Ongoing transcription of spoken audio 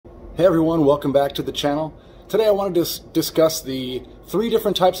Hey everyone, welcome back to the channel. Today I wanted to discuss the 3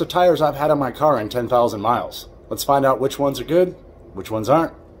 different types of tires I've had on my car in 10,000 miles. Let's find out which ones are good, which ones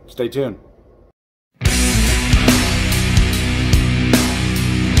aren't. Stay tuned.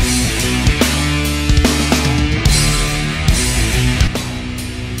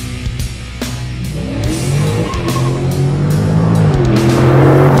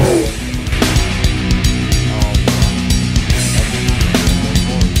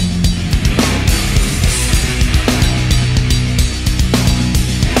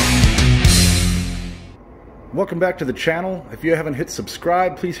 Welcome back to the channel. If you haven't hit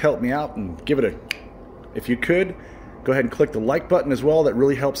subscribe, please help me out and give it a, if you could, go ahead and click the like button as well. That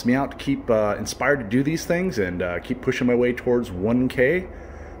really helps me out to keep inspired to do these things and keep pushing my way towards 1K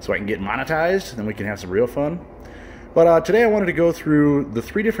so I can get monetized and we can have some real fun. But today I wanted to go through the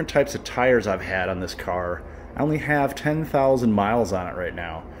 3 different types of tires I've had on this car. I only have 10,000 miles on it right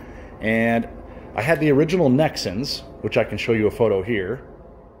now. And I had the original Nexens, which I can show you a photo here.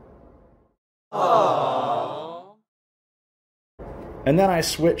 And then I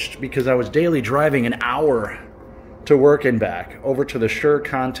switched, because I was daily driving an hour to work and back, over to the Sure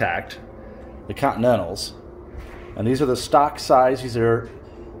Contact, the Continentals. And these are the stock size. These are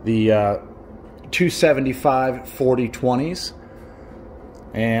the 275 40/20s.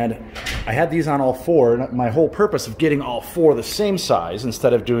 And I had these on all 4. And my whole purpose of getting all 4 the same size,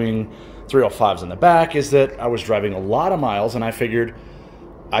 instead of doing 305s in the back, is that I was driving a lot of miles, and I figured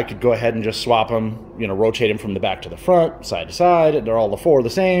I could go ahead and just swap them, rotate them from the back to the front, side to side. They're all the 4 the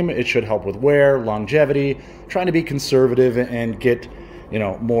same. It should help with wear, longevity, trying to be conservative and get,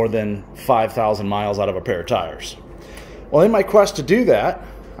 more than 5,000 miles out of a pair of tires. Well, in my quest to do that,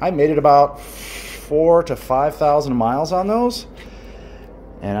 I made it about 4,000 to 5,000 miles on those.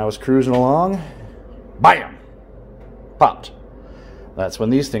 And I was cruising along. Bam! Popped. That's when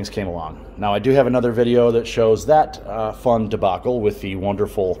these things came along. Now I do have another video that shows that fun debacle with the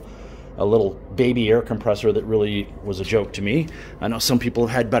wonderful little baby air compressor that really was a joke to me. I know some people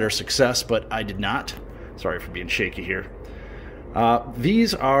have had better success, but I did not. Sorry for being shaky here.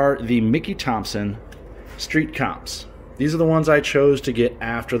 These are the Mickey Thompson Street Comps. These are the ones I chose to get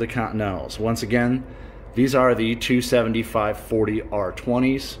after the Continentals. Once again, these are the 275 40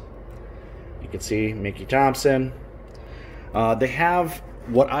 R20s. You can see Mickey Thompson. They have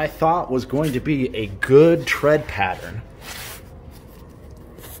what I thought was going to be a good tread pattern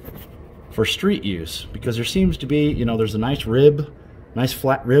for street use, because there seems to be, there's a nice rib, nice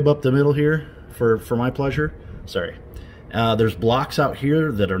flat rib up the middle here for my pleasure. Sorry. There's blocks out here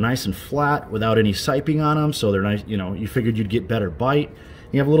that are nice and flat without any siping on them, so they're nice. You figured you'd get better bite.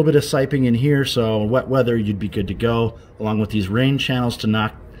 You have a little bit of siping in here, so in wet weather you'd be good to go, along with these rain channels to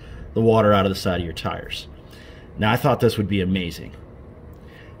knock the water out of the side of your tires. Now, I thought this would be amazing,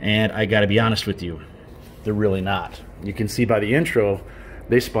 and I got to be honest with you, they're really not. You can see by the intro,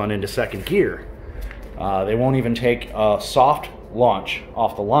 they spun into second gear. They won't even take a soft launch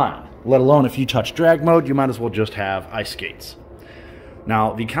off the line, let alone if you touch drag mode, you might as well just have ice skates.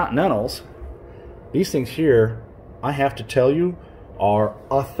 Now, the Continentals, these things here, I have to tell you, are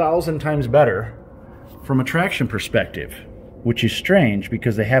 1,000 times better from a traction perspective, which is strange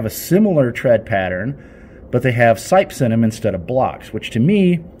because they have a similar tread pattern, but they have sipes in them instead of blocks, which to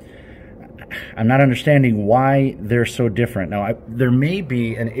me, I'm not understanding why they're so different. Now, there may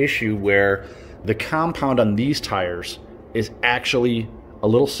be an issue where the compound on these tires is actually a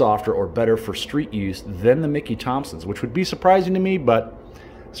little softer or better for street use than the Mickey Thompsons, which would be surprising to me, but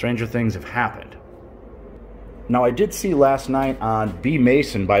stranger things have happened. Now, I did see last night on B.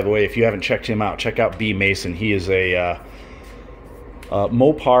 Mason, by the way, if you haven't checked him out, check out B. Mason. He is a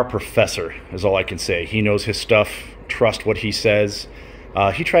Mopar professor, is all I can say. He knows his stuff. Trust what he says.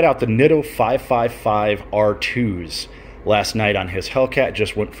 He tried out the Nitto 555 R2s last night on his Hellcat.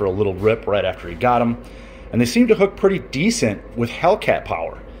 Just went for a little rip right after he got them. And they seem to hook pretty decent with Hellcat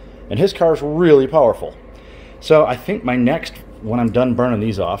power. And his car is really powerful. So I think my next, when I'm done burning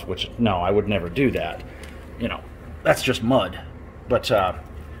these off, which, no, I would never do that. That's just mud. But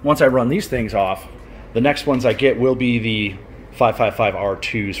once I run these things off, the next ones I get will be the 555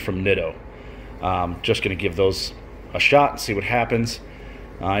 R2s from Nitto. Just going to give those a shot and see what happens.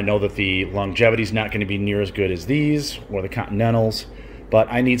 I know that the longevity is not going to be near as good as these or the Continentals, but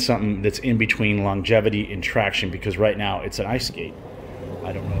I need something that's in between longevity and traction, because right now it's an ice skate.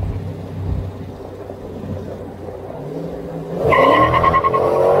 I don't know.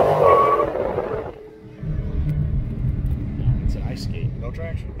 It's an ice skate. No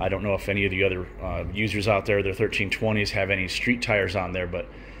traction. I don't know if any of the other users out there, their 1320s, have any street tires on there, but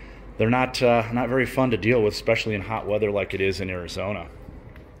they're not very fun to deal with, especially in hot weather like it is in Arizona.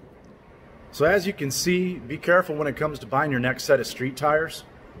 So as you can see, be careful when it comes to buying your next set of street tires.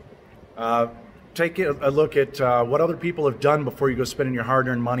 Take a look at what other people have done before you go spending your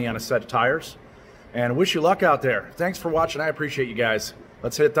hard-earned money on a set of tires. And wish you luck out there. Thanks for watching. I appreciate you guys.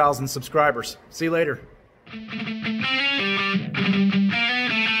 Let's hit 1,000 subscribers. See you later.